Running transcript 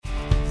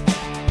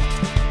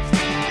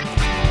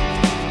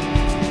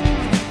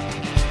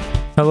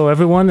Hello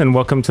everyone, and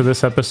welcome to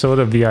this episode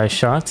of VI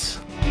Shots.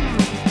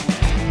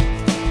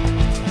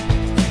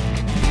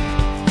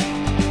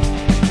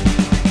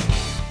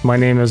 My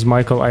name is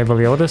Michael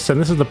Ivaliotis,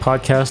 and this is the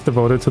podcast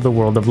devoted to the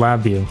world of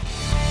LabVIEW.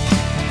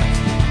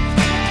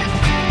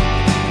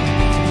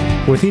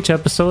 With each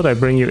episode, I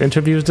bring you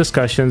interviews,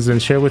 discussions,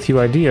 and share with you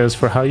ideas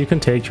for how you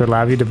can take your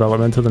LabVIEW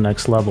development to the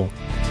next level.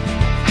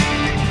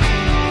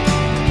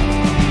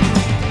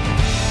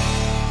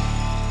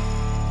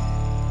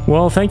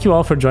 Well, thank you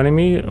all for joining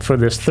me for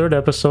this third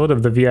episode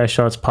of the VI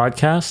Shots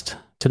podcast.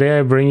 Today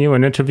I bring you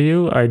an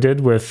interview I did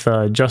with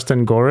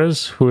Justin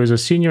Goeres, who is a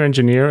senior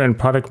engineer and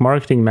product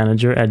marketing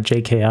manager at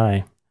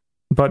JKI.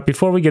 But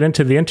before we get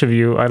into the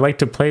interview, I'd like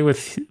to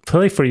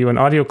play for you an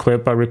audio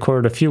clip I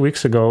recorded a few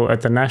weeks ago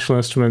at the National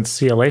Instruments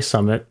CLA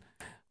Summit,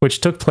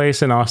 which took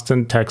place in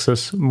Austin,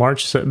 Texas,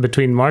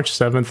 between March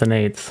 7th and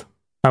 8th.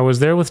 I was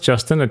there with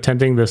Justin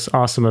attending this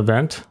awesome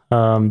event.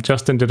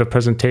 Justin did a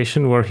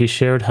presentation where he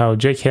shared how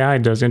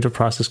JKI does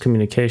inter-process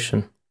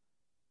communication.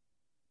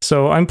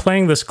 So I'm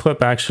playing this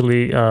clip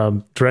actually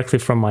directly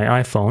from my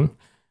iPhone.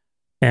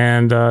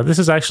 And this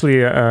is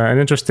actually an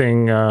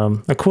interesting,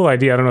 a cool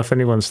idea. I don't know if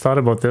anyone's thought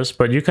about this,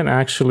 but you can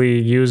actually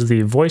use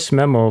the voice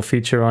memo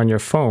feature on your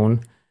phone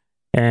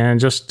and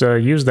just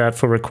use that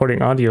for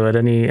recording audio at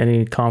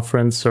any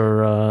conference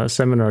or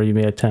seminar you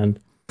may attend.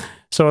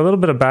 So a little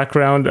bit of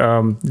background,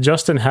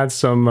 Justin had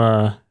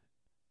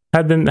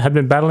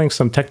been battling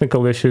some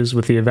technical issues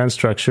with the event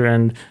structure,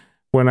 and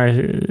when I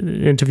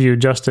interview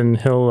Justin,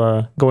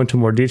 he'll go into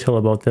more detail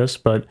about this,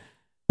 but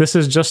this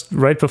is just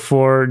right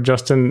before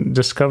Justin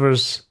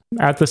discovers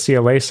at the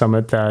CLA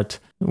Summit that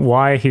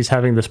why he's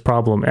having this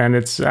problem, and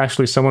it's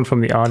actually someone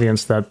from the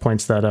audience that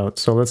points that out.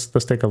 So let's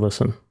take a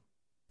listen.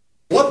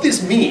 What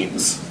this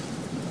means,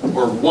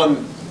 or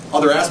one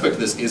other aspect of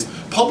this, is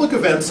public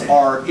events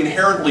are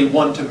inherently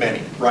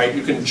one-to-many, right?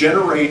 You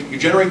generate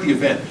the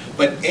event,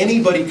 but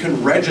anybody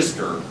can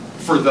register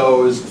for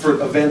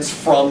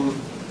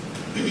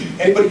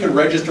anybody can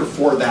register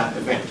for that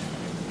event.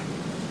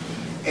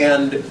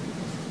 And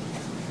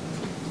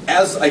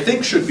as I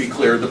think should be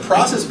clear, the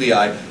process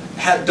VI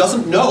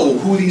doesn't know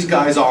who these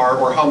guys are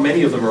or how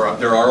many of them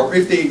there are or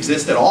if they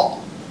exist at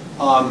all.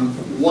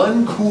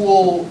 One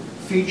cool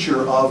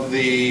feature of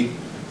the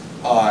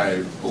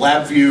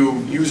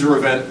LabVIEW user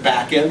event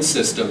backend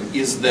system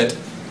is that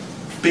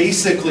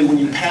basically when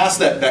you pass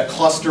that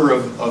cluster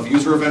of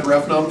user event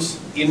ref nums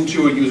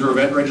into a user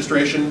event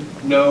registration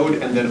node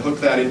and then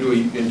hook that into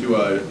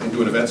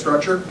an event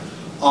structure,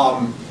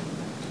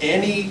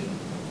 any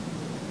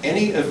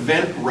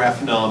event ref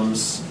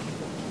nums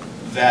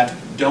that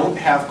don't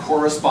have a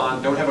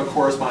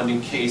corresponding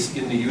case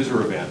in the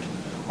user event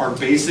are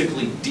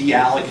basically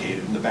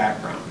deallocated in the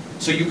background.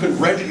 So you can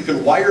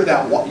wire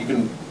that.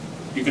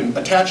 You can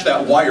attach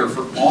that wire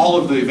for all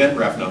of the event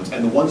ref nums,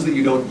 and the ones that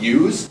you don't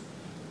use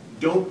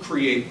don't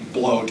create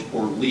bloat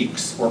or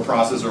leaks or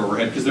processor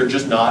overhead because they're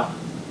just not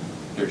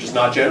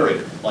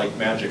generated like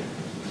magic.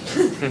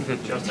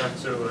 Just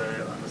have to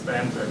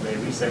understand that they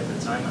reset the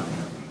timeout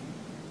counter.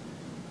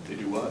 They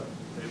do what?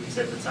 They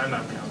reset the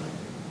timeout counter,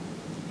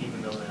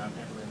 even though they aren't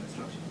handling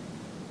instruction.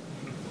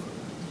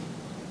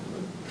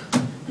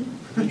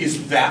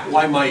 Is that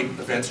why my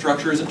event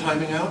structure isn't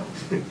timing out?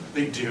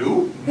 They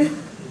do?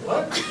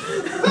 What?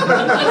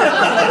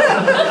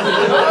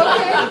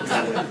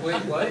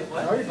 Wait, what?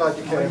 Are you about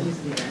to carry?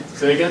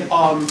 Say again?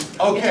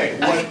 Okay.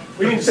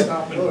 We need to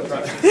stop.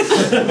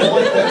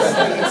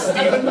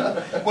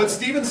 What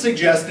Stephen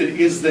suggested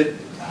is that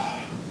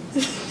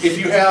if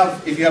you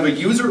have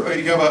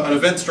an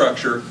event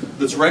structure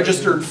that's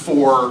registered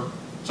for,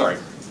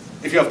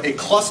 if you have a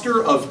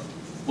cluster of,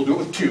 we'll do it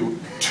with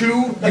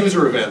two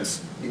user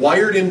events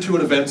wired into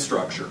an event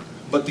structure,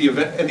 but the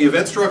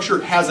event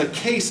structure has a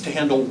case to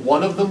handle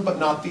one of them but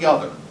not the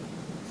other.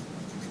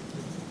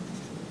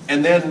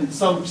 And then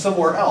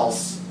somewhere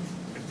else,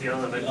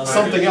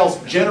 something else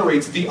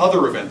generates the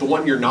other event, the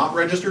one you're not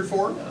registered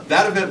for.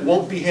 That event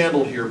won't be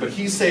handled here, but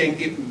he's saying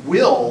it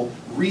will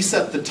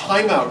reset the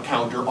timeout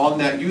counter on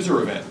that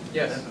user event.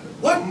 Yes.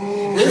 What?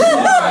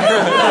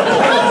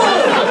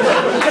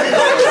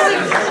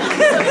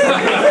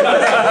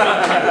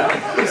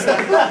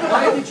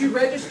 Why did you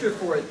register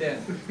for it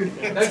then?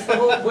 That's the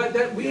whole.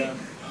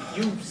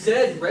 You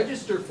said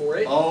register for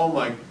it. Oh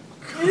my God.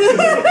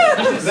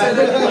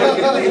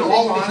 In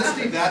all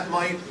honesty, that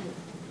might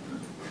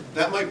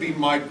be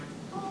my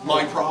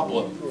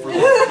problem for the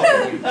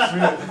next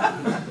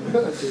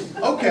couple weeks.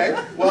 Okay,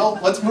 well,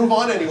 let's move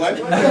on anyway.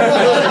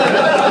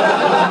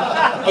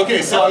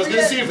 Okay, so I was going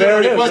to see if there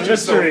are any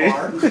questions so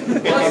far.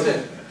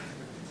 Listen,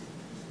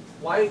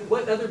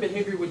 what other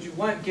behavior would you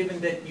want given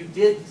that you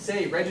did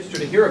say register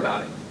to hear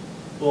about it?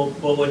 Well,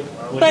 what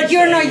But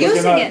you're not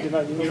using it. You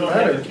don't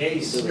have your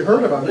case You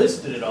heard about it.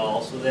 listed at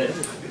all, so that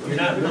you're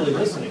not really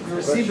listening. You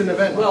received an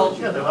event. Well,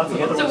 So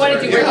why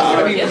did you bring Yeah,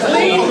 I mean, it?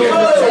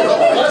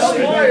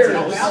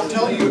 I'll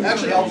tell you.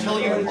 Actually, I'll tell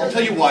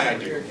you why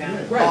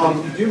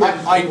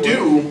I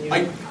do.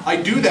 I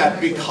do that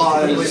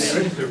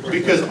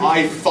because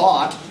I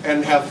thought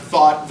and have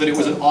thought that it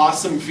was an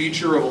awesome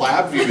feature of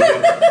LabVIEW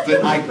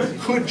that I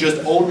could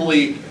just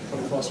only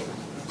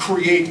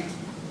create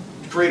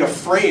a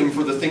frame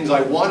for the things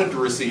I wanted to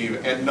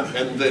receive, and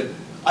that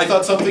I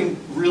thought something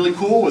really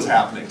cool was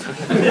happening.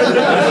 And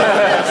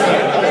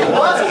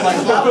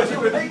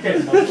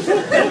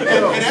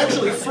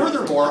actually,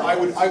 furthermore,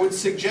 I would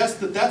suggest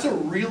that that's a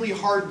really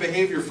hard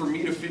behavior for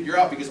me to figure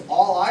out, because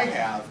all I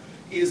have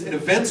is an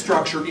event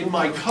structure in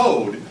my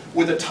code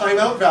with a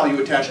timeout value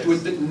attached to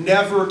it that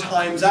never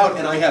times out,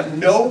 and I have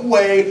no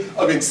way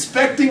of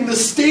inspecting the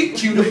state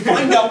queue to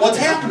find out what's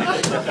happening.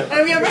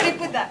 And we already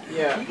put that.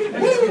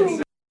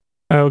 yeah.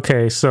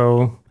 Okay,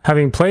 so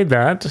having played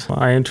that,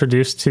 I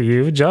introduced to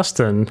you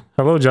Justin.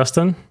 Hello,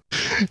 Justin.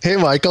 Hey,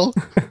 Michael.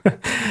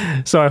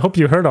 So I hope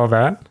you heard all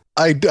that.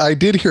 I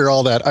did hear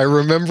all that. I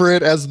remember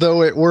it as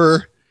though it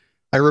were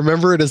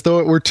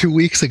 2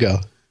 weeks ago.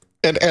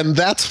 And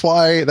that's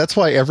why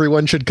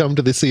everyone should come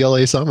to the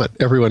CLA summit.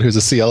 Everyone who's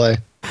a CLA.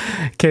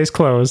 Case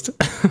closed.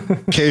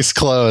 Case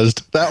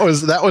closed. That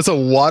was a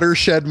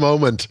watershed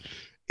moment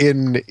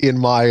in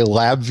my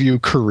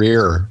LabVIEW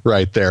career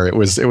right there. It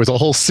was a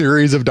whole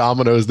series of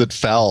dominoes that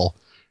fell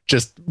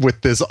just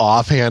with this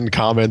offhand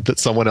comment that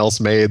someone else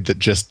made that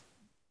just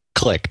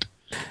clicked.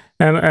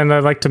 And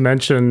I'd like to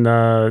mention,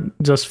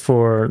 just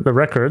for the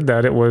record,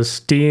 that it was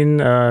Steen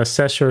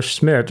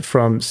Sescher-Schmidt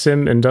from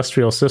Sim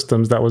Industrial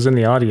Systems that was in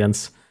the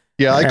audience.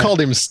 Yeah, I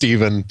called him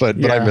Steven, but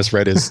I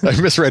misread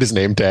his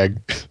name tag.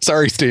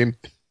 Sorry, Steen.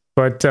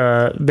 But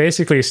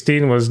basically,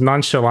 Steen was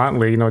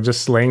nonchalantly,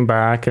 just laying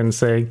back and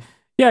saying,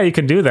 "Yeah, you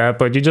can do that,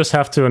 but you just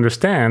have to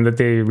understand that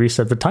they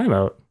reset the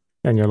timeout."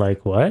 And you're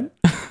like, "What?"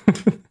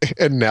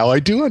 And now I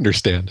do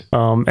understand.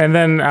 And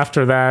then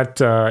after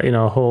that,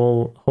 a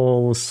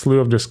whole slew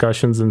of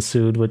discussions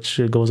ensued, which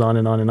goes on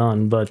and on and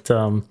on. But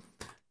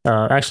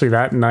actually,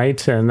 that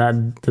night and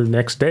the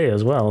next day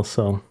as well.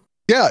 So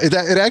yeah, it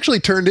actually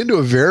turned into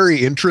a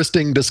very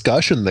interesting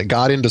discussion that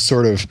got into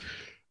sort of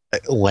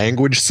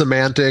language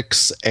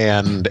semantics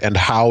and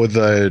how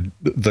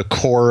the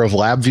core of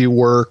LabVIEW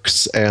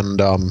works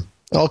and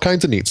all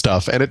kinds of neat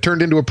stuff. And it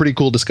turned into a pretty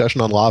cool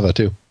discussion on Lava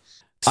too.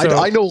 So,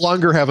 I no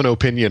longer have an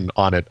opinion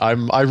on it. I've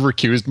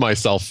recused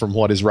myself from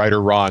what is right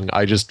or wrong.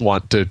 I just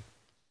want to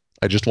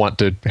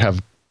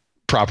have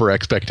proper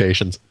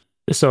expectations.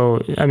 So,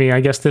 I mean,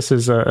 I guess this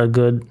is a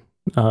good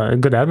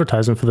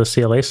advertisement for the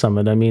CLA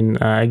Summit. I mean,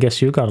 I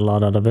guess you got a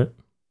lot out of it.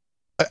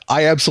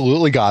 I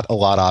absolutely got a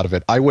lot out of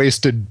it. I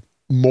wasted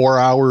more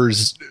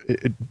hours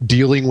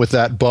dealing with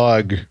that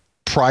bug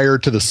prior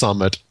to the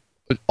summit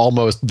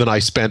almost than I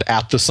spent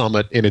at the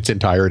summit in its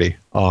entirety.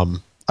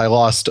 I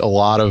lost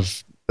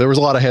there was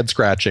a lot of head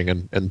scratching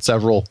and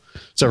several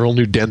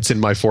new dents in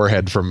my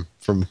forehead from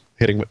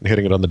hitting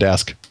it on the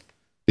desk,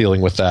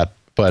 dealing with that.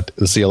 But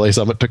the CLA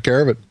Summit took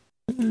care of it.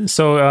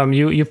 So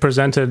you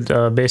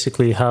presented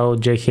basically how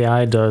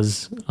JKI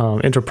does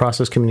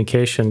inter-process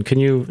communication. Can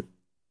you,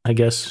 I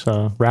guess,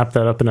 wrap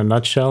that up in a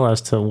nutshell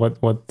as to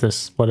what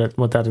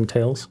that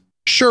entails?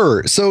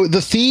 Sure. So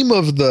the theme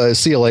of the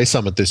CLA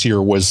Summit this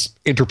year was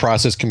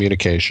inter-process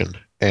communication.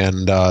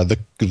 And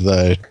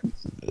the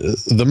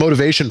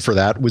motivation for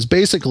that was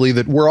basically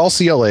that we're all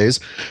CLAs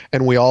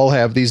and we all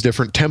have these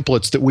different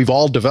templates that we've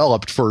all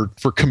developed for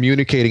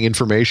communicating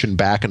information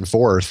back and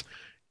forth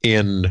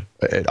in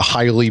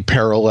highly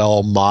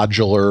parallel,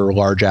 modular,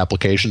 large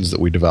applications that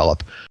we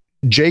develop.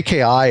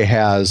 JKI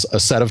has a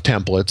set of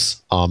templates.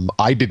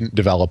 I didn't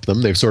develop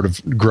them. They've sort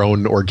of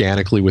grown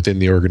organically within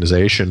the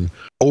organization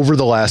over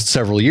the last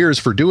several years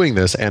for doing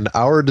this. And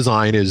our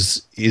design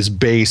is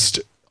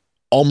based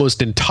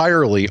almost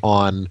entirely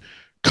on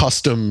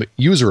custom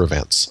user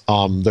events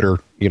that are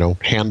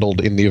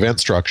handled in the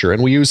event structure,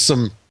 and we use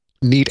some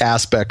neat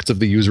aspects of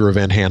the user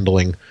event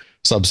handling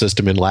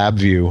subsystem in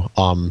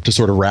LabVIEW to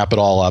sort of wrap it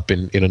all up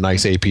in a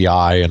nice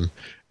API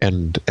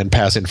and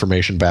pass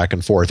information back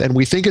and forth. And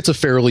we think it's a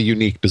fairly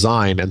unique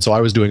design. And so I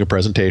was doing a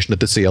presentation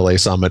at the CLA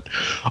Summit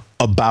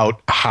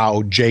about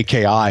how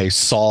JKI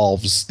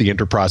solves the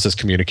inter-process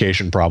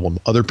communication problem.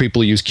 Other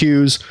people use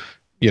queues.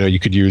 You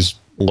could use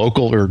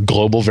local or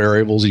global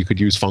variables. You could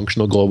use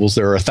functional globals.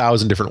 There are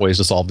 1,000 different ways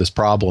to solve this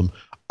problem.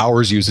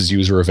 Ours uses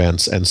user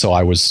events. And so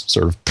I was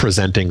sort of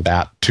presenting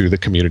that to the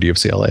community of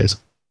CLAs.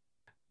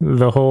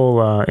 The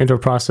whole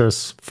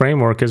inter-process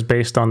framework is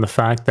based on the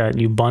fact that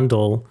you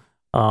bundle,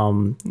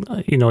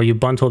 into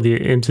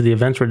the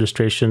event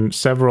registration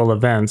several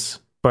events,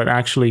 but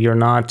actually you're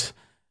not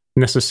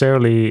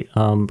necessarily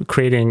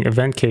creating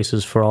event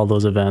cases for all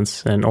those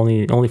events, and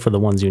only for the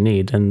ones you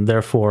need. And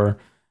therefore,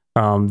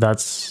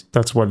 that's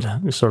what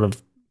sort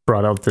of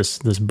brought out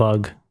this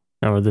bug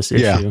or this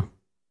issue.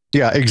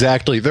 Yeah,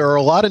 exactly. There are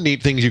a lot of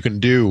neat things you can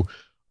do.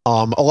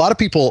 A lot of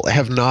people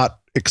have not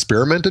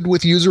experimented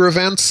with user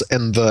events,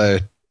 and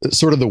the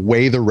sort of the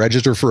way the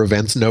register for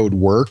events node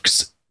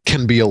works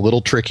can be a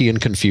little tricky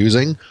and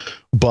confusing,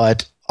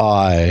 but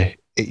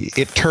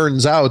it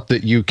turns out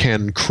that you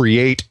can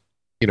create,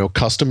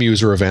 custom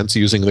user events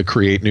using the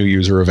create new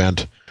user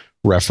event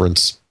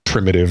reference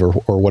primitive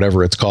or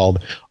whatever it's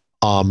called.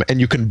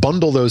 And you can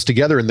bundle those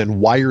together and then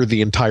wire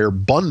the entire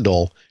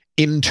bundle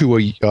into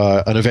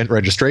an event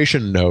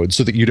registration node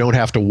so that you don't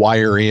have to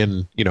wire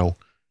in,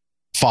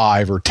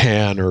 5 or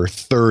 10 or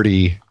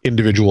 30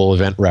 individual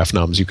event ref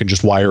nums. You can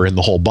just wire in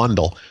the whole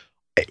bundle.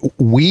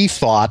 We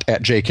thought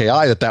at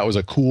JKI that was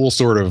a cool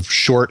sort of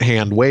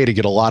shorthand way to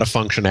get a lot of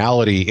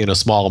functionality in a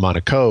small amount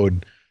of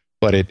code,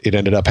 but it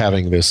ended up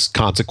having this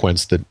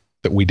consequence that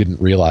we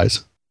didn't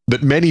realize,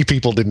 that many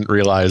people didn't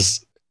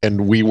realize,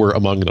 and we were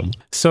among them.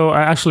 So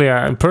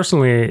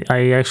personally,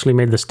 I actually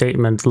made the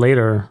statement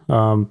later,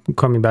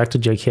 coming back to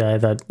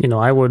JKI, that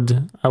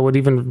I would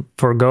even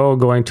forego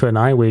going to an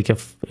I week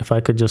if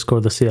I could just go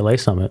to the CLA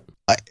summit.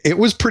 It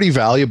was pretty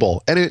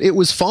valuable, and it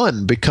was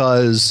fun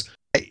because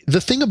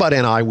the thing about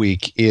NI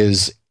Week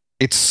is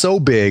it's so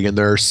big and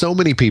there are so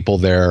many people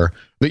there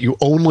that you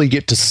only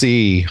get to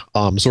see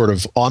sort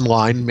of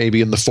online,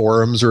 maybe in the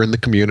forums or in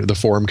the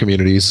forum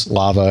communities,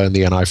 Lava and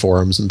the NI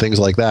forums and things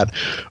like that.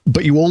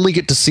 But you only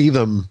get to see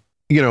them,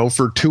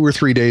 for 2 or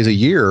 3 days a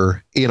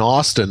year in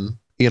Austin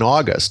in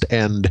August.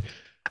 And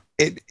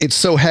it's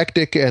so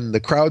hectic and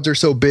the crowds are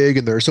so big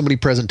and there are so many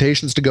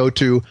presentations to go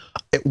to.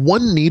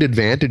 One neat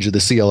advantage of the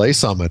CLA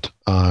summit,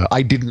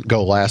 I didn't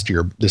go last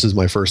year. This is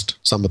my first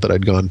summit that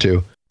I'd gone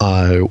to.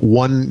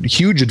 One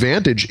huge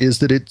advantage is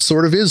that it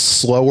sort of is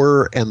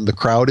slower and the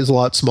crowd is a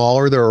lot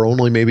smaller. There are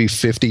only maybe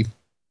 50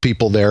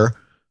 people there,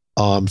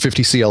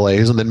 50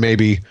 CLAs, and then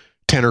maybe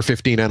 10 or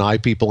 15 NI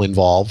people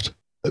involved.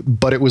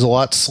 But it was a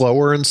lot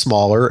slower and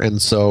smaller,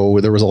 and so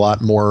there was a lot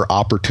more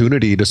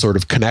opportunity to sort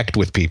of connect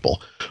with people,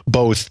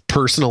 both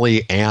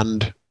personally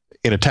and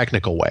in a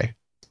technical way.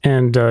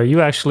 And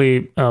you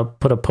actually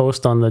put a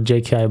post on the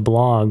JKI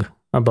blog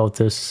about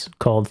this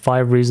called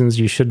 5 Reasons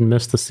You Shouldn't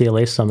Miss the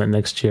CLA Summit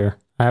Next Year.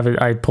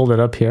 I pulled it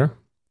up here.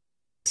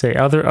 Say,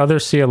 other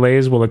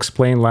CLAs will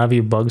explain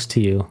LabVIEW bugs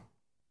to you.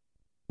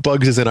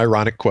 Bugs is an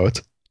ironic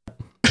quote.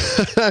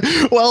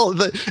 Well,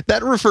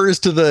 that refers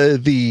to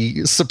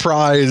the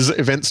surprise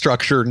event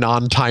structure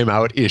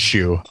non-timeout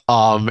issue.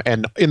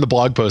 And in the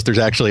blog post, there's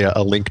actually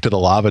a link to the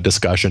Lava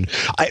discussion.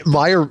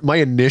 My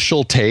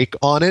initial take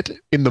on it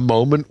in the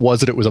moment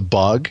was that it was a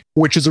bug,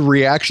 which is a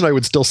reaction I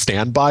would still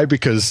stand by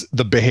because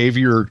the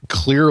behavior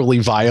clearly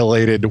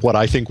violated what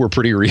I think were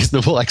pretty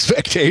reasonable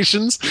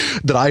expectations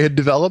that I had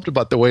developed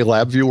about the way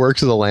LabVIEW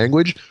works as a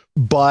language.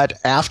 But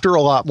after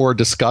a lot more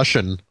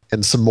discussion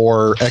and some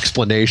more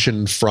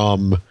explanation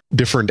from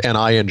different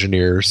NI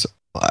engineers,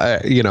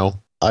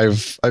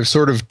 I've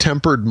sort of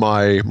tempered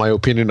my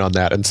opinion on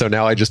that. And so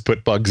now I just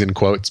put bugs in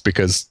quotes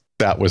because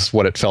that was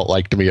what it felt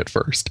like to me at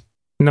first.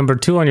 Number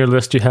 2 on your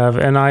list, you have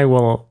NI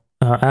will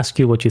ask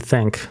you what you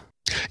think.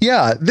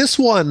 Yeah, this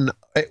one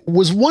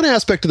was one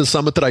aspect of the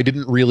summit that I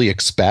didn't really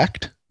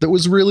expect that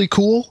was really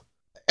cool.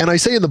 And I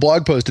say in the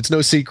blog post, it's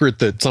no secret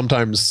that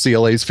sometimes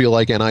CLAs feel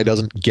like NI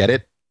doesn't get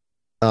it.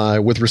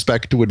 With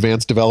respect to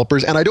advanced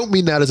developers. And I don't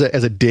mean that as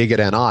a dig at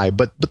NI,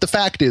 but the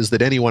fact is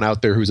that anyone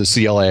out there who's a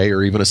CLA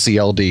or even a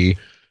CLD,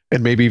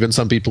 and maybe even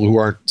some people who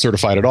aren't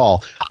certified at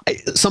all,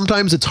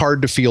 sometimes it's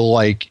hard to feel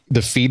like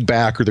the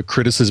feedback or the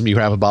criticism you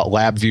have about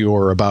LabVIEW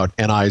or about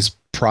NI's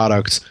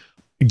products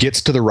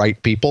gets to the right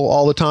people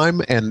all the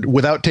time. And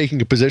without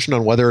taking a position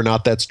on whether or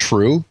not that's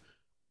true,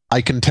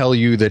 I can tell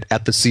you that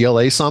at the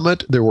CLA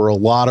summit, there were a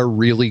lot of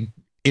really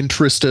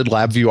interested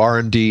LabVIEW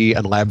R&D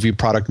and LabVIEW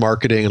product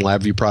marketing and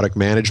LabVIEW product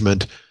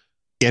management,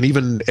 and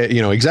even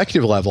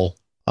executive level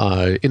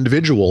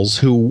individuals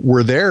who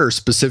were there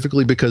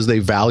specifically because they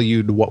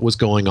valued what was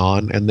going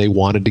on and they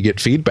wanted to get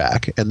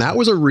feedback, and that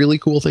was a really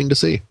cool thing to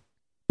see.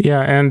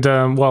 Yeah, and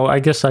I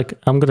guess I'm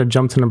going to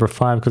jump to number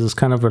 5 because it's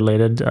kind of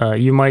related.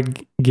 You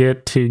might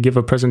get to give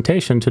a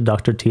presentation to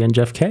Dr. T and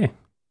Jeff K.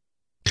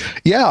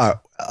 Yeah,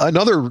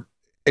 another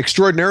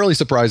extraordinarily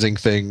surprising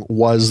thing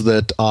was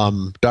that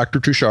Dr.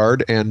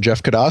 Touchard and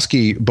Jeff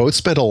Kodosky both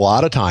spent a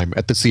lot of time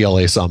at the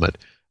CLA summit,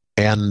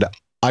 and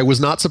I was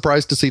not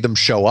surprised to see them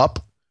show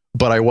up,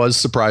 but I was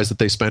surprised that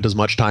they spent as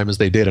much time as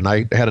they did. And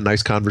I had a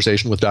nice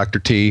conversation with Dr.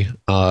 T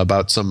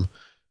about some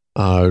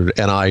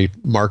NI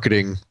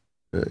marketing,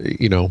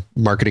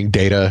 marketing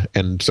data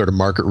and sort of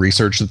market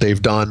research that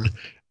they've done.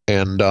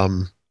 And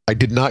I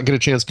did not get a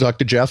chance to talk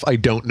to Jeff. I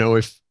don't know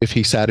if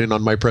he sat in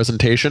on my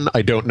presentation.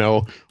 I don't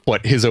know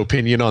what his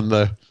opinion on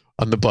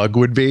the bug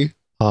would be.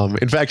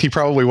 In fact, he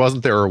probably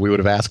wasn't there, or we would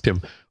have asked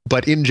him.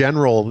 But in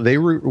general, they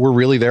were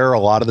really there a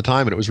lot of the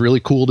time, and it was really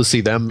cool to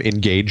see them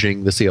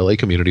engaging the CLA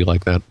community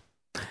like that.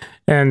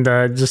 And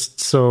just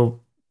so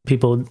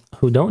people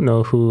who don't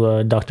know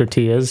who Dr.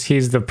 T is,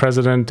 he's the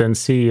president and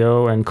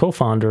CEO and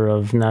co-founder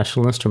of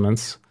National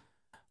Instruments.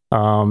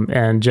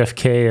 And Jeff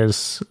K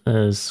has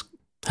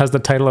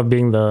the title of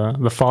being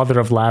the father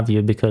of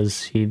LabVIEW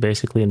because he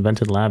basically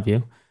invented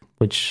LabVIEW,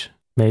 which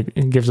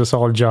It gives us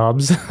all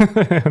jobs,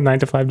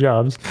 9-to-5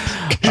 jobs.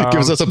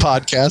 Gives us a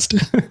podcast.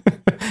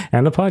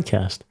 And a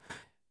podcast.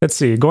 Let's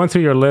see. Going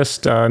through your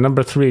list,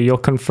 number 3, you'll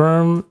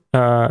confirm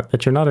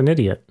that you're not an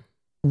idiot.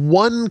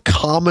 One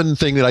common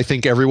thing that I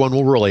think everyone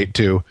will relate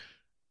to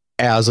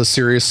as a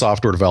serious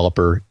software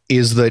developer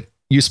is that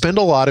you spend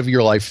a lot of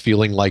your life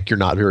feeling like you're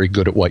not very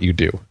good at what you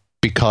do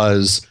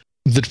because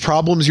the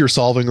problems you're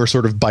solving are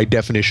sort of by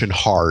definition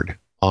hard.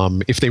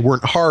 If they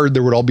weren't hard,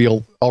 there would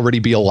already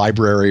be a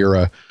library or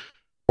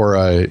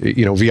a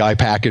VI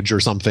package or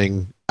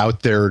something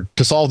out there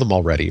to solve them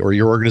already, or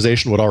your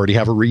organization would already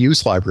have a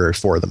reuse library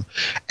for them.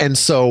 And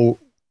so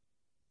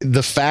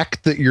the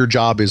fact that your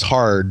job is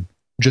hard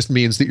just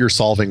means that you're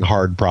solving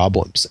hard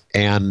problems.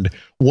 And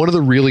one of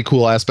the really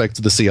cool aspects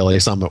of the CLA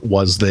Summit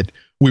was that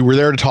we were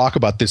there to talk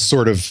about this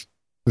sort of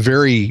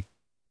very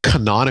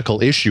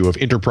canonical issue of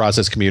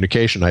interprocess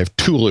communication. I have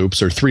 2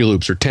 loops or 3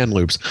 loops or 10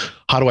 loops.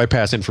 How do I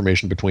pass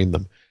information between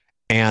them?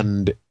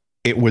 And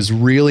it was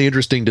really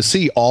interesting to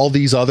see all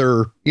these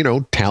other,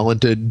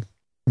 talented,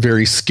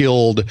 very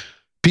skilled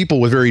people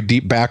with very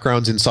deep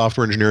backgrounds in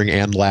software engineering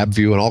and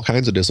LabVIEW and all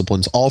kinds of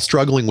disciplines, all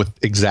struggling with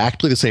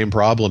exactly the same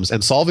problems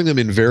and solving them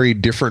in very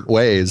different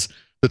ways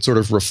that sort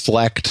of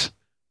reflect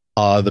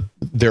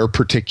their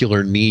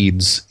particular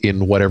needs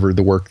in whatever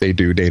the work they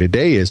do day to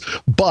day is.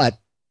 But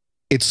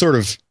it's sort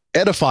of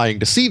edifying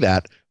to see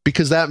that,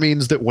 because that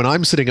means that when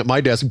I'm sitting at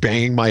my desk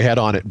banging my head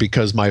on it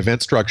because my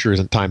event structure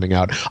isn't timing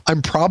out,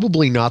 I'm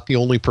probably not the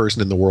only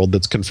person in the world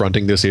that's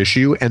confronting this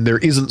issue. And there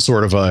isn't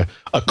sort of a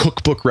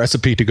cookbook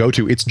recipe to go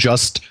to. It's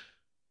just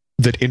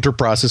that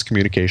interprocess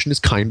communication is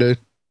kind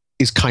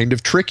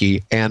of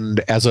tricky. And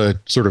as a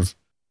sort of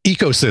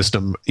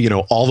ecosystem,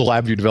 all the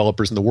LabVIEW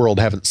developers in the world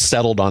haven't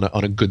settled on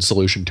a good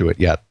solution to it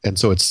yet. And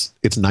so it's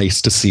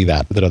nice to see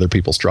that other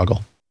people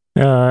struggle.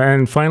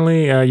 And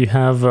finally,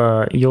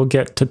 you'll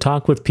get to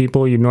talk with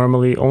people you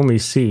normally only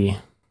see.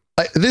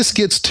 This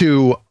gets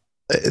to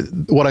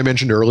what I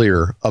mentioned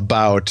earlier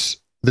about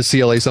the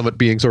CLA Summit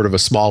being sort of a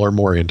smaller,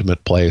 more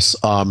intimate place.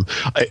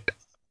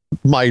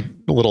 My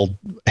little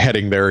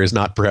heading there is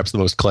not perhaps the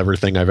most clever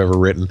thing I've ever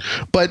written,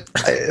 but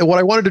what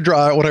I wanted to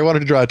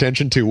draw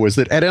attention to was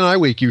that at NI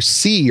Week you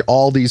see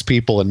all these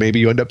people, and maybe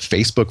you end up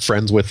Facebook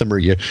friends with them, or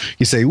you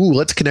say, "Ooh,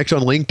 let's connect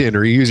on LinkedIn,"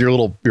 or you use your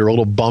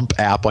little bump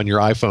app on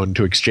your iPhone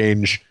to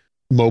exchange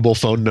mobile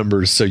phone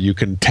numbers so you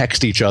can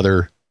text each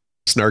other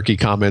snarky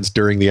comments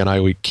during the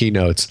NI Week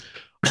keynotes.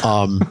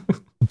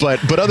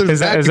 But other than is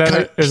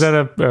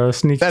that a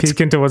sneak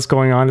peek into what's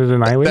going on at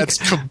an NI Week?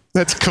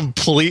 That's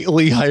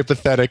completely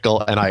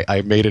hypothetical, and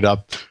I made it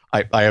up.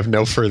 I have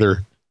no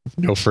further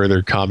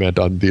comment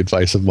on the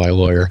advice of my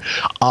lawyer.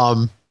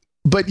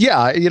 But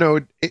yeah,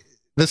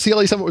 the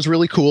CLA Summit was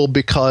really cool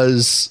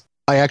because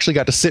I actually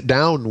got to sit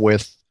down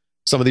with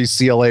some of these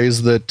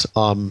CLAs that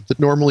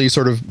normally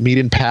sort of meet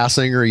in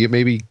passing, or you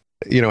maybe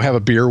have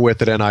a beer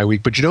with at NI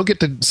Week, but you don't get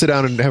to sit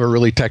down and have a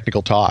really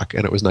technical talk,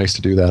 and it was nice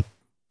to do that.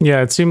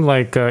 Yeah, it seemed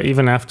like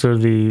even after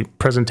the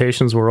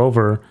presentations were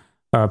over,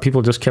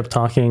 people just kept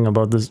talking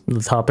about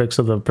the topics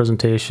of the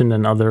presentation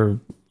and other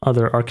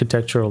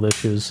architectural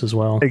issues as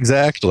well.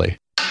 Exactly.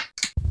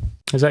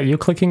 Is that you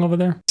clicking over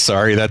there?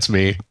 Sorry, that's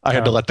me. I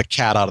had to let the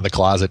cat out of the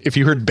closet. If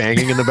you heard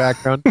banging in the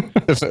background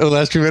the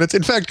last few minutes,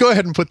 in fact, go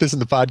ahead and put this in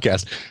the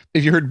podcast.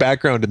 If you heard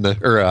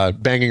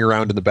banging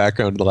around in the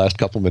background in the last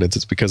couple minutes,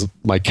 it's because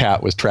my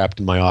cat was trapped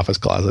in my office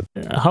closet.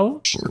 How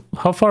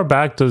far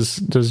back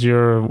does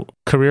your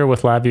career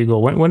with LabVIEW go?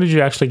 When did you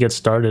actually get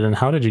started, and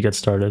how did you get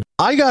started?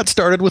 I got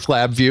started with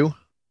LabVIEW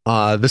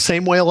the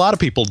same way a lot of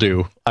people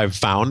do, I've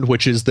found,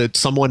 which is that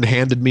someone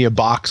handed me a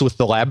box with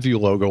the LabVIEW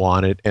logo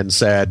on it and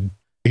said,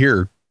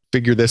 "Here,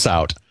 figure this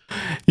out."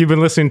 You've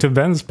been listening to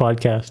Ben's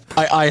podcast.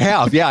 I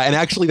have, yeah. And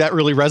actually that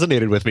really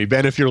resonated with me.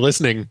 Ben, if you're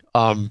listening,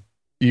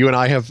 you and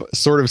I have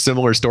sort of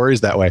similar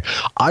stories that way.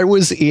 I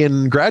was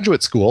in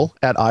graduate school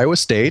at Iowa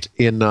State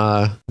in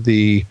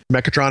the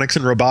mechatronics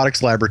and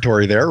robotics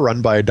laboratory there,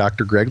 run by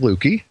Dr. Greg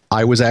Lukey.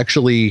 I was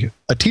actually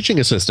a teaching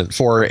assistant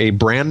for a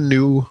brand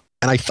new,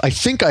 and I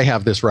think I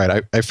have this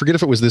right. I forget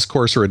if it was this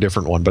course or a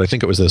different one, but I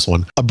think it was this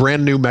one. A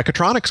brand new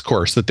mechatronics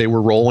course that they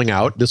were rolling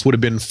out. This would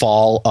have been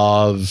fall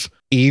of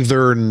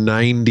either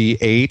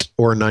 98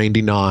 or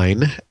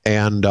 99.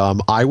 And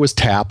I was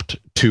tapped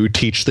to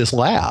teach this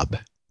lab.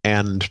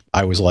 And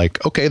I was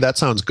like, okay, that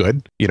sounds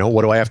good.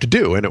 What do I have to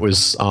do? And it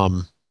was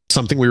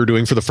something we were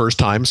doing for the first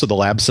time. So the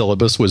lab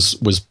syllabus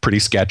was pretty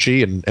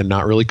sketchy and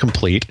not really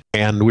complete.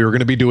 And we were going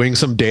to be doing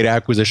some data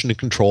acquisition and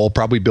control,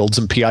 probably build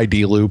some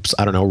PID loops.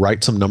 I don't know,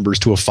 write some numbers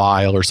to a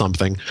file or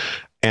something.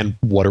 And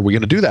what are we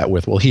going to do that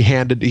with? Well,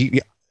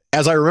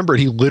 as I remember,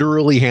 he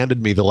literally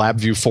handed me the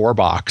LabVIEW 4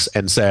 box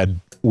and said,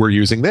 "We're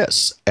using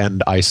this."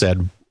 And I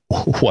said,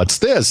 "What's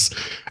this?"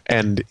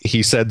 And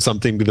he said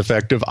something to the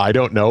effect of, "I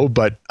don't know,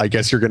 but I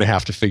guess you're going to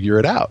have to figure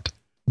it out."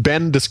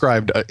 Ben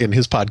described in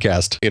his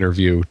podcast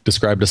interview,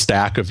 a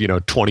stack of,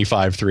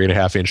 25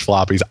 3.5-inch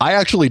floppies. I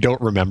actually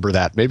don't remember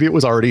that. Maybe it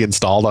was already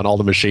installed on all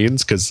the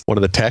machines because one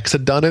of the techs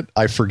had done it.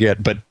 I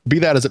forget. But be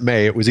that as it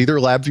may, it was either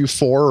LabVIEW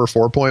 4 or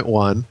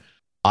 4.1.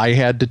 I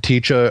had to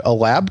teach a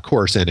lab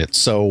course in it.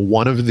 So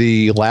one of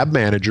the lab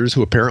managers,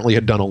 who apparently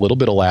had done a little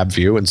bit of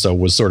LabVIEW and so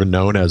was sort of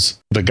known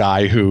as the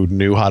guy who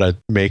knew how to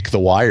make the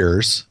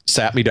wires,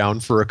 sat me down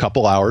for a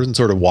couple hours and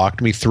sort of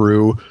walked me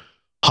through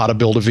how to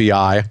build a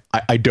VI.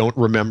 I don't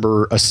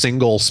remember a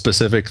single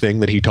specific thing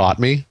that he taught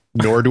me,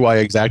 nor do I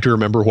exactly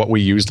remember what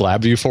we used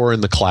LabVIEW for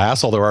in the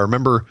class. Although I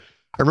remember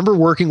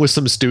working with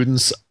some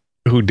students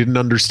who didn't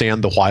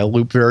understand the while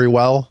loop very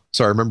well.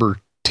 So I remember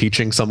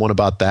teaching someone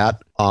about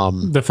that.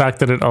 The fact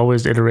that it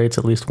always iterates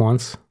at least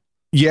once.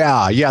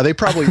 Yeah. They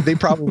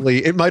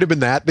probably, it might've been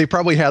that they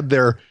probably had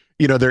their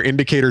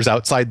indicators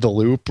outside the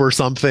loop or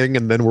something.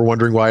 And then we're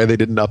wondering why they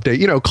didn't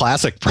update,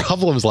 classic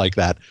problems like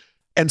that.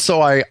 And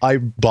so I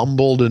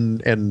bumbled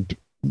and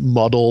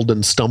muddled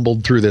and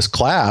stumbled through this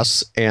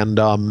class and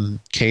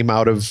came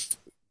out of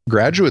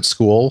graduate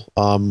school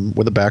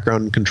with a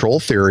background in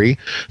control theory,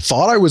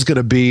 thought I was going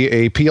to be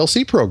a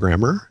PLC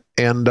programmer,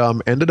 and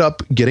ended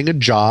up getting a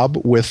job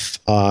with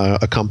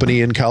a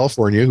company in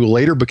California who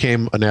later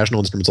became a National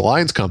Instruments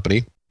Alliance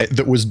company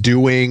that was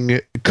doing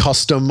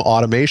custom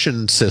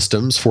automation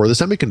systems for the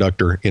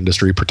semiconductor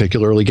industry,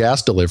 particularly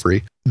gas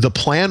delivery. The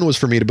plan was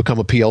for me to become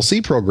a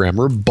PLC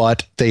programmer,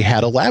 but they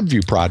had a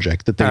LabVIEW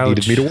project that they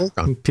needed me to work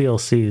on.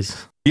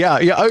 PLCs. Yeah.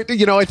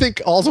 I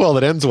think all's well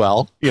that ends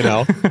well,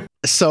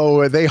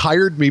 So they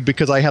hired me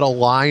because I had a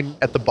line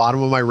at the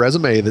bottom of my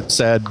resume that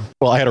said,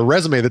 I had a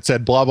resume that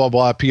said, blah, blah,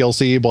 blah,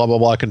 PLC, blah, blah,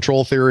 blah,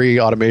 control theory,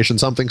 automation,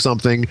 something,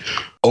 something.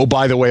 Oh,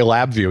 by the way,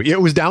 LabVIEW.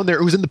 It was down there.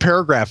 It was in the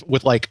paragraph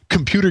with like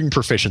computing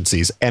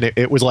proficiencies. And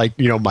it was like,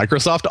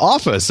 Microsoft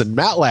Office and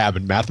MATLAB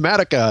and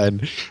Mathematica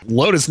and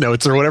Lotus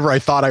Notes or whatever I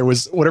thought I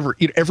was,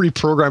 every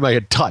program I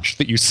had touched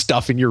that you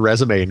stuff in your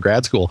resume in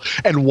grad school.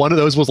 And one of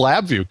those was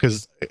LabVIEW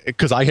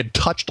because I had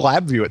touched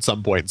LabVIEW at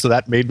some point. So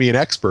that made me an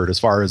expert as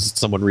far as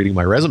someone reading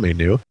my resume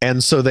knew.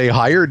 And so they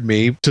hired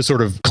me to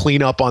sort of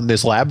clean up on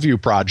this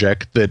LabVIEW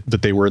project that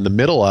they were in the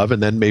middle of,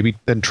 and then maybe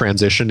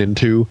transition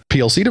into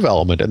PLC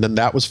development. And then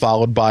that was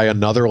followed by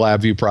another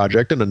LabVIEW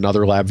project and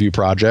another LabVIEW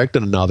project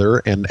and another.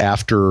 And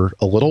after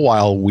a little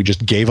while, we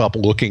just gave up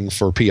looking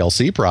for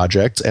PLC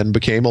projects and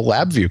became a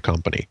LabVIEW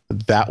company.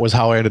 That was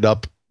how I ended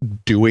up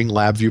doing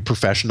LabVIEW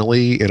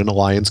professionally in an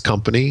alliance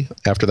company.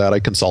 After that, I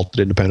consulted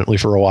independently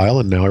for a while,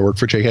 and now I work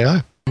for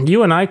JKI.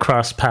 You and I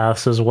crossed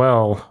paths as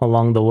well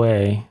along the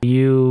way.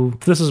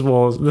 This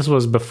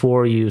was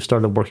before you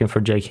started working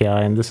for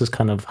JKI, and this is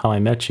kind of how I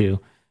met you.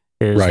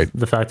 Is right.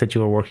 The fact that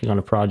you were working on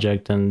a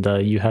project and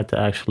you had to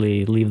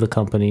actually leave the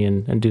company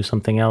and do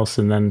something else,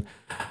 and then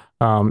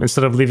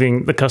instead of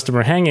leaving the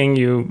customer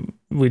hanging,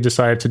 we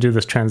decided to do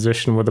this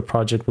transition where the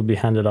project would be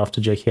handed off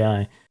to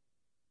JKI.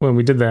 When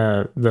we did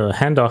the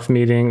handoff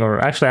meeting,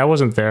 or actually I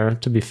wasn't there,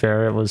 to be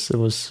fair. It was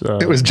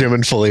Jim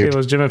and Philippe. It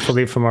was Jim and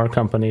Philippe from our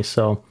company.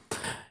 So,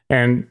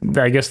 and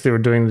I guess they were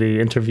doing the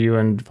interview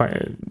and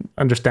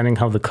understanding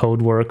how the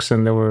code works.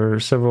 And there were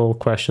several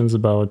questions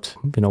about,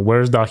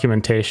 where's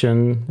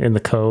documentation in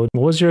the code?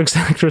 What was your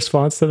exact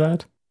response to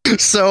that?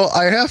 So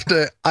I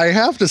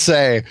have to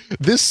say,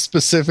 this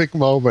specific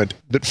moment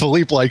that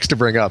Philippe likes to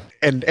bring up,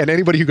 and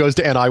anybody who goes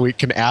to NI Week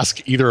can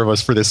ask either of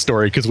us for this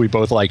story because we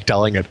both like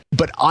telling it,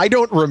 but I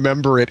don't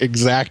remember it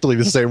exactly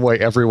the same way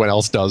everyone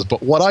else does.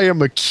 But what I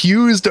am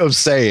accused of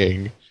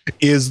saying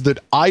is that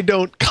I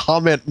don't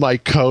comment my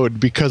code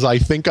because I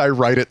think I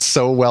write it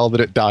so well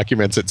that it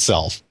documents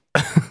itself.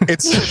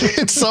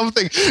 It's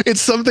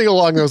something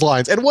along those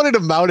lines. And what it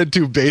amounted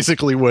to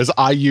basically was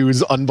I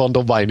use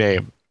unbundle by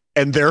name,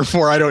 and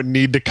therefore I don't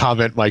need to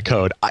comment my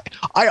code.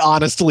 I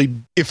honestly,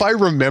 if I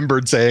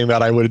remembered saying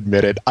that, I would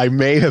admit it. I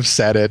may have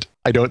said it.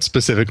 I don't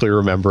specifically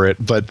remember it,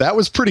 but that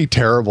was pretty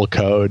terrible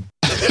code.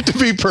 To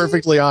be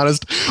perfectly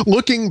honest,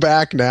 looking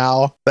back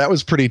now, that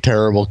was pretty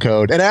terrible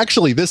code. And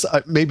actually,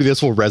 maybe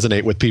this will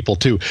resonate with people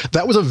too.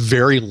 That was a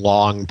very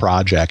long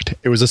project.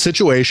 It was a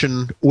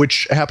situation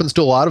which happens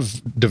to a lot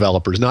of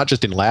developers, not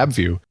just in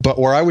LabVIEW, but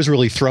where I was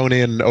really thrown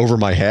in over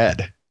my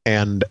head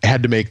and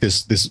had to make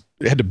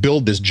had to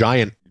build this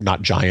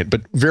not giant,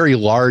 but very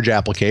large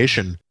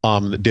application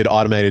that did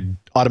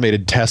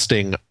automated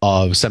testing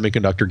of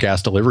semiconductor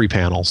gas delivery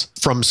panels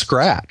from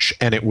scratch.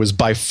 And it was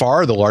by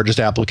far the largest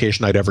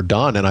application I'd ever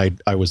done. And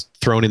I was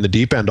thrown in the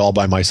deep end all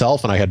by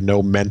myself, and I had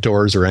no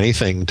mentors or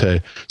anything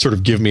to sort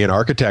of give me an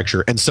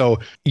architecture. And so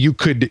you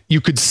could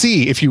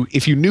see, if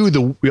you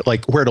knew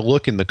where to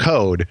look in the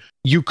code,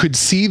 you could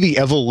see the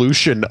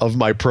evolution of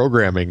my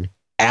programming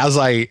as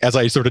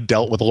I sort of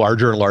dealt with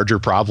larger and larger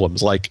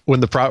problems. Like when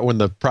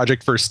the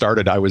project first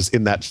started, I was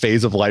in that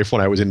phase of life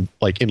when I was in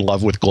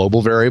love with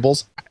global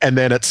variables. And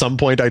then at some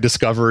point I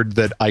discovered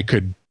that I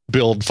could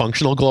build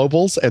functional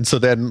globals. And so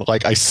then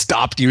I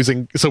stopped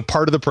using, so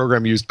part of the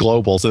program used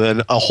globals, and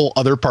then a whole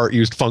other part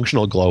used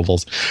functional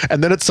globals.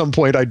 And then at some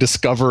point I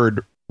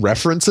discovered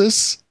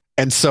references.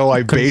 And so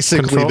I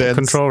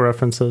control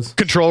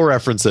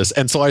references.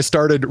 And so I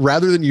started,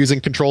 rather than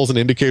using controls and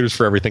indicators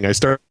for everything, I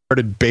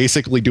started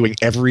basically doing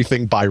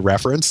everything by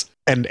reference.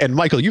 And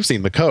Michael, you've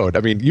seen the code.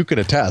 I mean, you can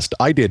attest.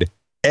 I did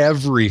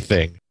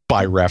everything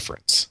by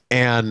reference.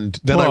 And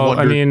then I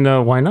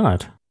wondered, why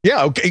not?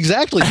 Yeah, okay,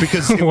 exactly.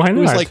 Because Why it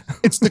was not? like,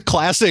 it's the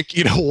classic,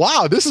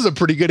 wow, this is a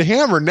pretty good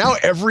hammer. Now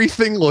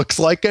everything looks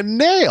like a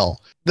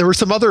nail. There were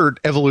some other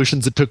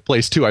evolutions that took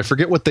place too. I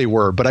forget what they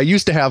were, but I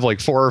used to have like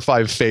 4 or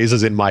 5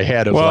 phases in my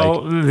head of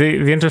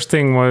the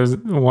interesting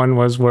one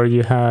was where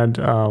you had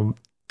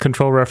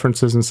control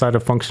references inside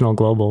of functional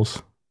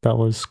globals. That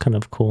was kind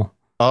of cool.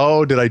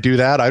 oh, did I do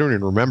that? I don't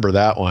even remember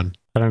that one.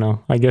 I don't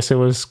know. I guess it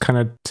was kind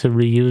of to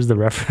reuse the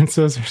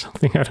references or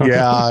something. I don't know.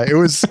 Yeah, it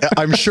was.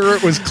 I'm sure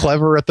it was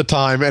clever at the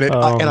time, and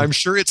and I'm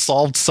sure it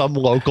solved some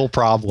local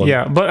problem.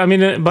 Yeah, but I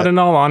mean, but in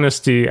all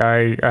honesty,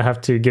 I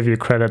have to give you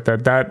credit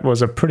that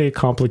was a pretty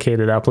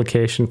complicated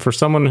application for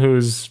someone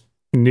who's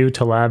new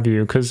to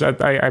LabVIEW, because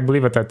I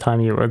believe at that time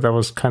you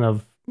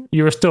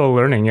were still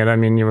learning it. I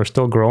mean, you were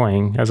still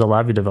growing as a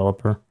LabVIEW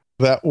developer.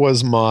 That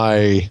was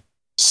my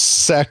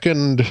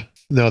second.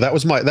 No, that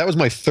was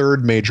my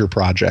third major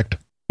project.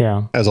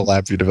 Yeah. As a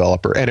LabVIEW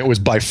developer. And it was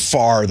by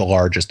far the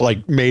largest.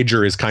 Like,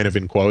 major is kind of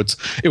in quotes.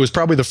 It was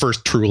probably the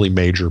first truly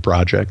major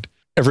project.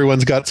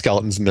 Everyone's got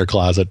skeletons in their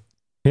closet.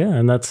 Yeah,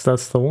 and that's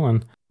the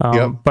one.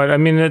 Yep. But I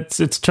mean,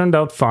 it's turned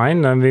out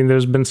fine. I mean,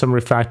 there's been some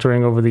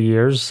refactoring over the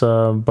years,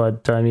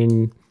 but I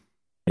mean,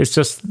 it's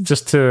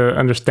just to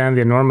understand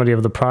the enormity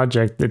of the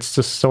project. It's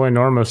just so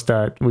enormous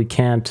that we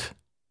can't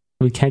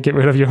get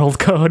rid of your old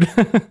code.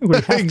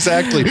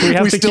 Exactly.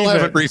 We still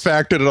haven't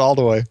refactored it all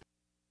the way.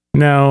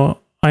 Now,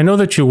 I know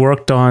that you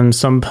worked on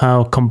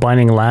somehow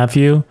combining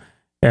LabVIEW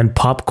and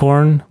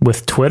Popcorn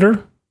with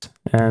Twitter.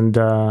 And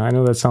I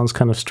know that sounds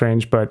kind of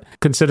strange, but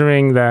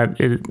considering that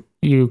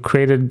you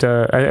created,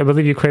 I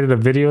believe you created a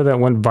video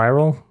that went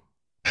viral.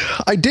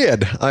 I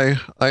did.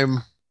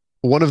 I'm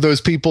one of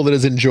those people that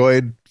has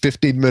enjoyed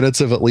 15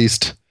 minutes of at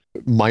least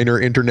minor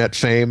internet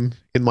fame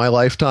in my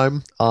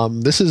lifetime.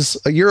 This is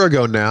a year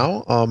ago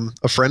now.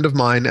 A friend of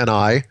mine and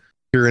I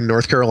here in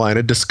North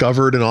Carolina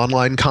discovered an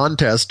online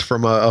contest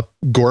from a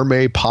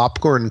gourmet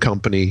popcorn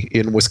company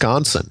in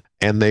Wisconsin.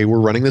 And they were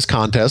running this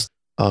contest.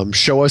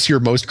 Show us your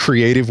most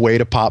creative way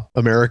to pop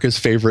America's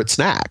favorite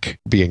snack,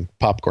 being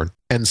popcorn.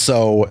 And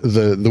so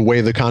the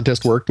way the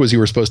contest worked was you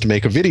were supposed to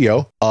make a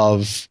video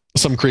of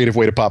some creative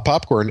way to pop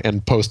popcorn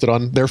and post it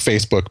on their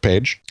Facebook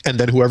page. And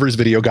then whoever's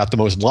video got the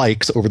most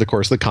likes over the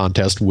course of the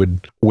contest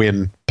would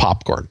win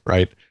popcorn,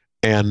 right?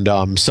 And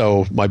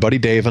so my buddy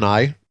Dave and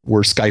I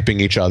were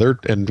Skyping each other,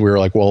 and we were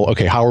like, well,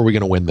 okay, how are we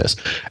going to win this?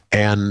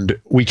 And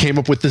we came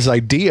up with this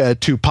idea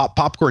to pop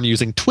popcorn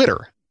using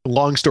Twitter.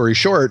 Long story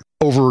short,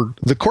 over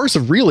the course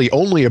of really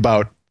only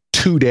about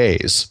 2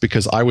 days,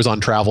 because I was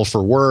on travel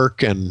for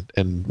work and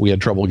we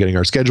had trouble getting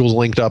our schedules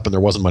linked up and there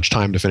wasn't much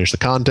time to finish the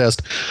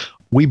contest,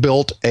 we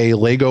built a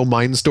Lego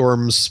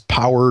Mindstorms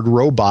powered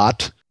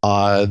robot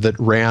that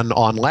ran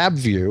on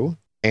LabVIEW,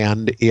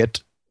 and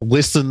it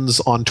listens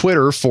on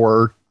Twitter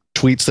for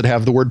tweets that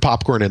have the word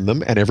popcorn in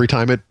them, and every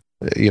time it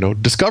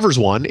discovers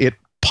one, it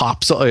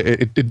pops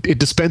it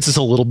dispenses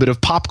a little bit of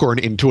popcorn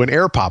into an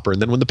air popper,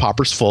 and then when the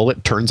popper's full,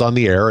 it turns on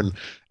the air and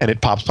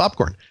it pops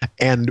popcorn.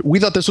 And we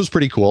thought this was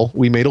pretty cool.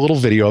 We made a little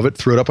video of it,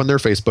 threw it up on their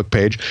Facebook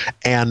page,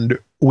 and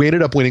we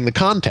ended up winning the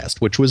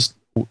contest, which was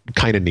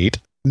kind of neat.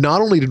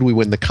 Not only did we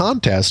win the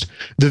contest,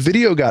 the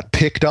video got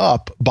picked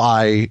up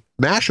by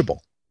Mashable,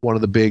 one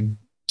of the big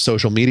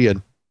social media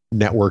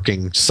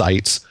networking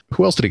sites.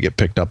 Who else did it get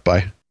picked up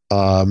by?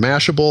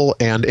 Mashable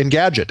and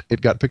Engadget. It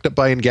got picked up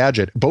by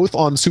Engadget, both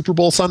on Super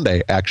Bowl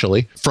Sunday,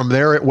 actually. From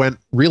there, it went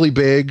really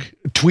big.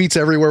 Tweets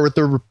everywhere with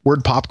the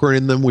word popcorn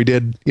in them. We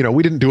didn't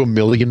do 1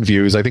 million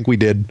views. I think we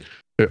did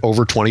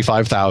over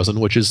 25,000,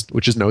 which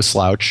is no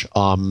slouch.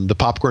 The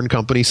popcorn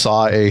company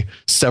saw a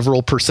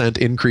several %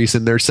 increase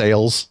in their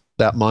sales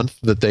that month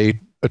that they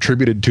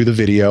attributed to the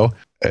video.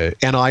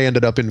 And I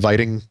ended up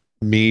inviting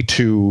me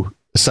to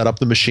set up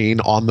the machine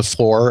on the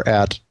floor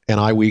at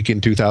NI Week in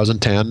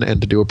 2010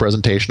 and to do a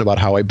presentation about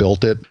how I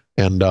built it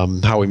and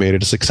how we made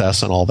it a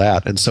success and all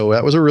that. And so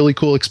that was a really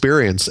cool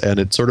experience, and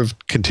it sort of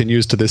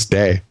continues to this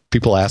day.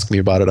 People ask me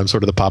about it. I'm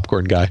sort of the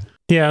popcorn guy.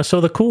 Yeah,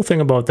 so the cool thing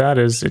about that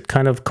is it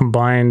kind of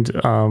combined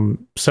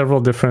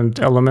several different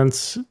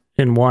elements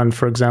in one.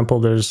 For example,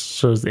 there's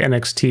the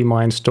NXT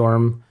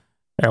Mindstorm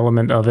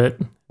element of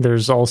it.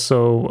 There's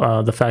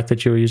also the fact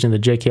that you were using the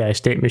JKI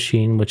state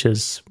machine, which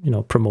is,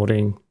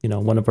 promoting,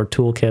 one of our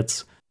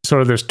toolkits.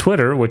 Sort of there's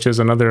Twitter, which is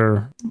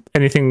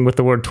anything with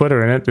the word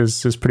Twitter in it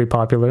is pretty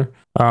popular.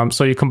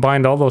 So you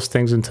combined all those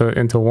things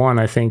into one,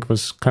 I think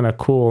was kind of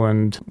cool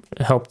and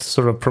helped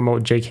sort of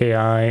promote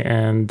JKI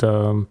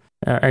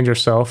and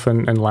yourself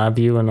and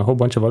LabVIEW and a whole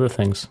bunch of other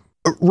things.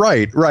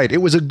 Right.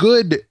 It was a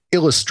good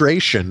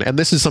illustration, and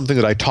this is something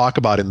that I talk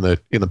about in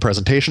the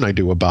presentation I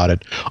do about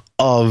it,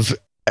 of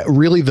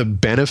really the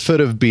benefit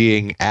of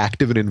being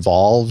active and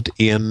involved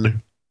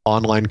in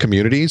online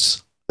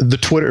communities.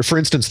 For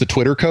instance, the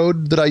Twitter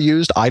code that I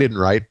used, I didn't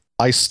write.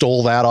 I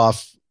stole that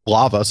off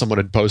Lava. Someone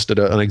had posted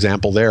an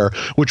example there,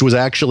 which was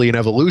actually an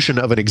evolution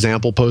of an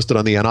example posted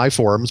on the NI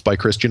forums by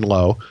Christian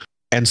Lowe.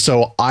 And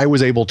so I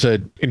was able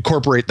to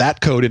incorporate that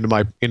code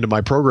into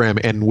my program,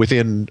 and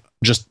within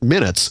just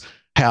minutes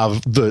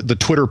have the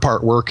Twitter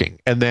part working.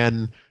 And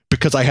then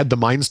because I had the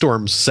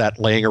Mindstorms set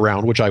laying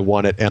around, which I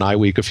won at NI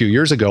Week a few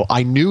years ago,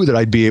 I knew that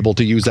I'd be able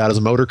to use that as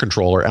a motor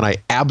controller. And I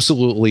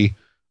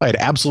had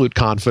absolute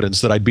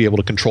confidence that I'd be able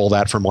to control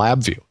that from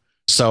LabVIEW.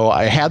 So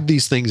I had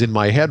these things in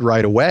my head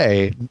right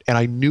away, and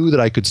I knew that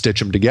I could stitch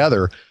them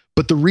together.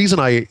 But the reason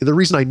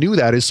I knew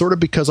that is sort of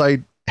because I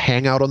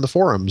hang out on the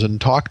forums and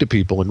talk to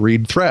people and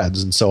read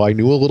threads. And so I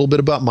knew a little bit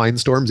about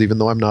Mindstorms, even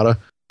though I'm not a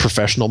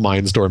professional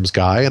Mindstorms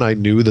guy. And I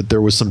knew that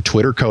there was some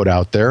Twitter code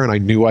out there, and I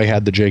knew I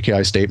had the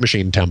JKI state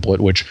machine template,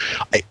 which,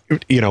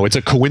 it's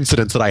a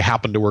coincidence that I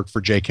happened to work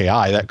for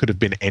JKI. That could have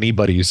been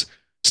anybody's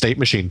state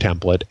machine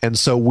template. And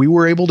so we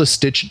were able to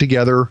stitch it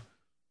together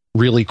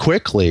really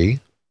quickly,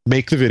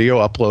 make the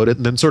video, upload it,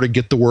 and then sort of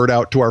get the word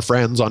out to our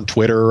friends on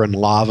Twitter and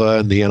Lava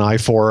and the NI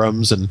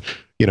forums, and,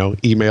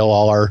 email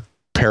all our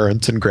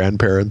parents and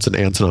grandparents and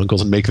aunts and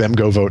uncles and make them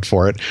go vote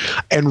for it,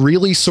 and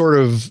really sort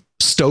of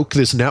stoke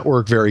this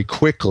network very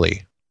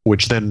quickly,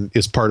 which then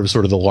is part of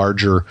sort of the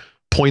larger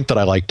point that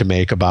I like to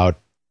make about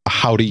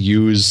how to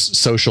use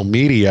social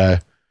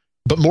media,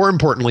 but more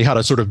importantly, how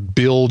to sort of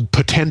build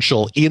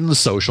potential in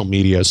social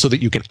media so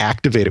that you can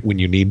activate it when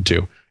you need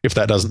to, if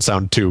that doesn't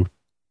sound too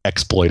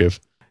exploitive.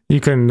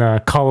 You can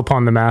call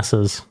upon the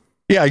masses.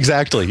 Yeah,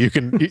 exactly. You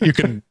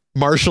can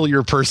marshal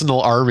your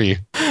personal army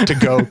to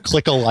go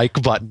click a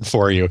like button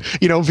for you.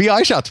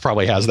 VI Shots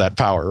probably has that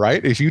power,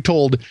 right? If you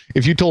told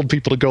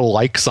people to go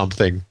like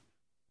something,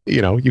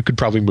 you could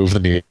probably move the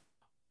needle.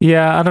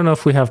 Yeah, I don't know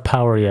if we have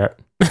power yet.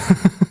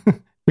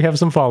 We have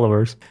some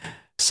followers.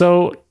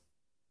 So,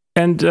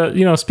 and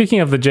speaking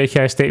of the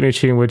JKI state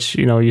machine, which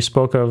you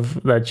spoke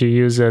of that you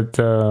use it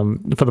for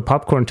the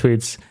popcorn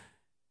tweets.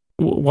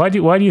 Why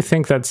do you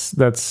think that's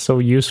so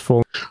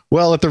useful?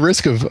 Well, at the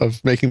risk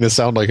of making this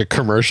sound like a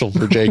commercial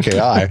for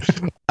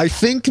JKI, I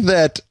think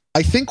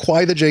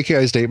why the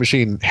JKI state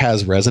machine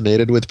has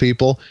resonated with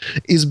people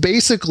is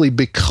basically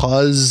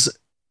because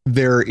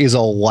there is a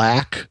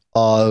lack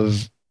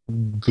of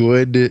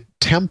good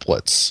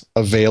templates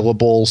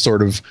available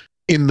sort of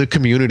in the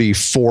community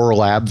for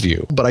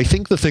LabVIEW. But I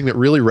think the thing that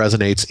really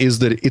resonates is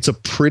that it's a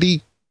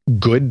pretty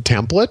good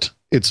template.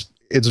 It's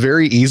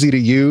very easy to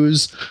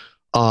use.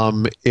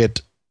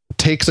 It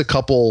takes a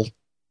couple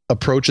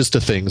approaches to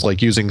things,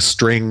 like using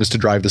strings to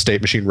drive the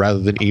state machine rather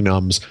than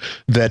enums,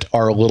 that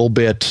are a little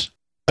bit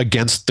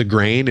against the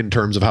grain in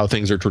terms of how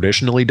things are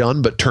traditionally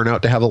done, but turn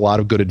out to have a lot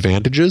of good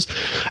advantages.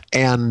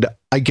 And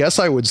I guess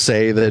I would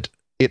say that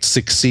it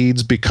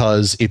succeeds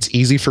because it's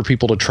easy for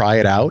people to try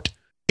it out.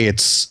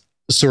 It's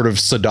sort of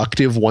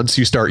seductive once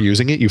you start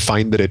using it. You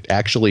find that it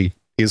actually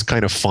is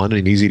kind of fun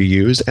and easy to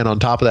use. And on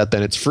top of that,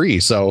 then it's free.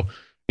 So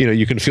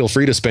you can feel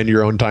free to spend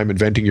your own time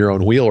inventing your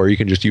own wheel, or you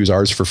can just use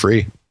ours for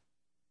free.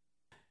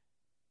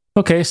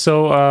 Okay,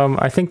 so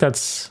I think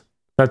that's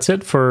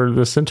it for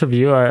this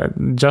interview.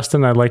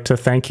 Justin, I'd like to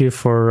thank you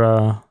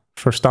for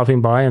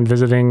stopping by and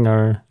visiting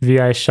our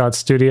VI Shot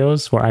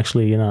studios. Well,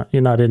 actually,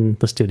 you're not in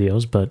the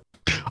studios, but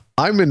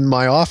I'm in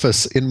my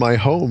office in my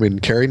home in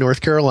Cary,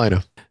 North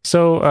Carolina.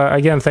 So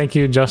again, thank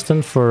you,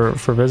 Justin, for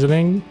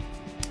visiting.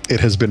 It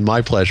has been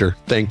my pleasure.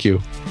 Thank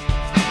you.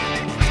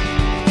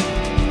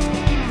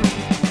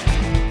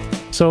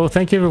 So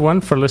thank you, everyone,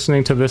 for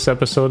listening to this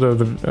episode of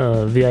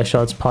the VI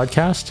Shots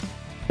podcast.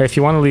 If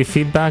you want to leave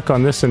feedback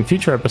on this and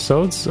future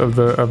episodes of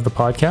the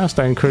podcast,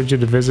 I encourage you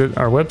to visit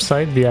our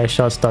website,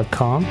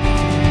 vishots.com.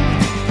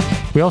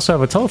 We also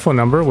have a telephone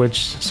number,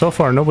 which so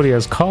far nobody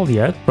has called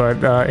yet.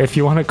 But if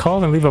you want to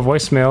call and leave a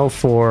voicemail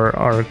for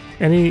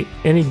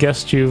any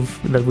guest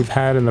that we've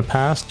had in the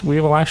past, we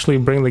will actually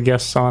bring the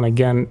guests on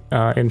again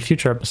in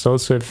future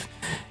episodes. So if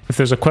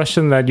there's a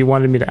question that you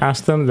wanted me to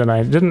ask them that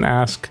I didn't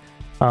ask,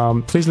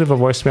 please leave a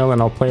voicemail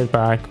and I'll play it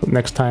back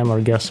next time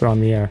our guests are on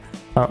the air.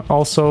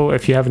 Also,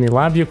 if you have any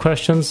LabVIEW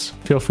questions,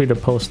 feel free to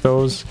post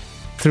those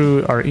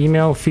through our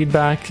email,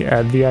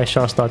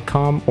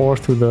 feedback@vishots.com, or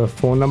through the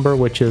phone number,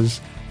 which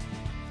is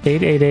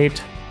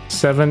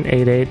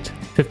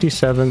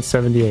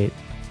 888-788-5778.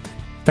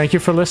 Thank you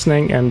for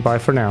listening, and bye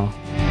for now.